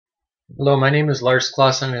Hello, my name is Lars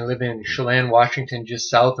Clausen. I live in Chelan, Washington, just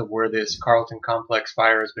south of where this Carlton Complex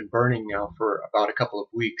Fire has been burning now for about a couple of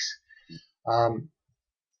weeks. Um,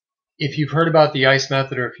 if you've heard about the ice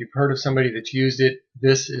method, or if you've heard of somebody that's used it,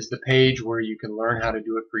 this is the page where you can learn how to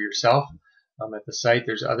do it for yourself. At the site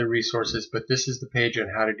there's other resources, but this is the page on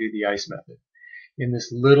how to do the ice method. In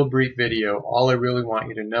this little brief video, all I really want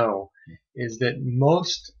you to know is that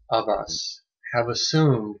most of us have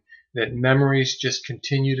assumed that memories just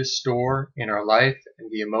continue to store in our life and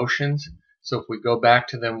the emotions, so if we go back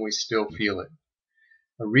to them, we still feel it.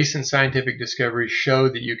 A recent scientific discovery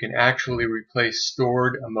showed that you can actually replace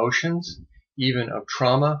stored emotions, even of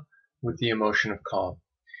trauma, with the emotion of calm.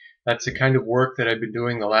 That's the kind of work that I've been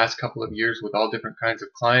doing the last couple of years with all different kinds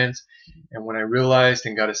of clients, and when I realized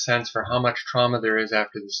and got a sense for how much trauma there is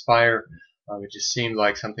after this fire, it just seemed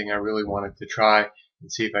like something I really wanted to try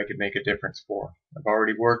and see if I could make a difference for. I've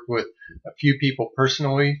already worked with a few people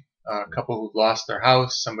personally, a couple who've lost their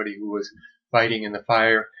house, somebody who was fighting in the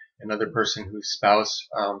fire, another person whose spouse,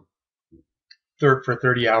 for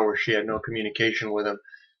 30 hours she had no communication with him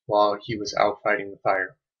while he was out fighting the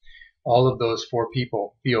fire. All of those four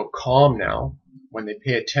people feel calm now when they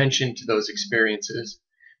pay attention to those experiences,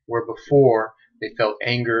 where before they felt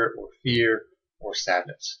anger or fear or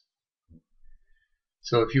sadness.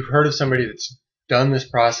 So if you've heard of somebody that's done this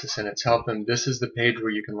process and it's helped them, this is the page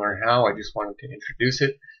where you can learn how. I just wanted to introduce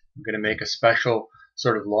it. I'm going to make a special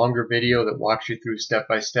sort of longer video that walks you through step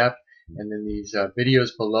by step, and then these videos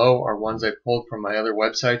below are ones I pulled from my other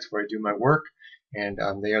websites where I do my work, and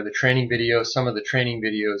they are the training videos, some of the training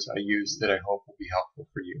videos I use that I hope will be helpful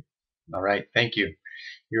for you. All right, thank you.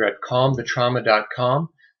 You're at calmthetrauma.com.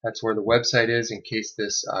 That's where the website is in case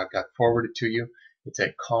this got forwarded to you. It's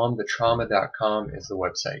at calmthetrauma.com is the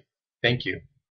website. Thank you.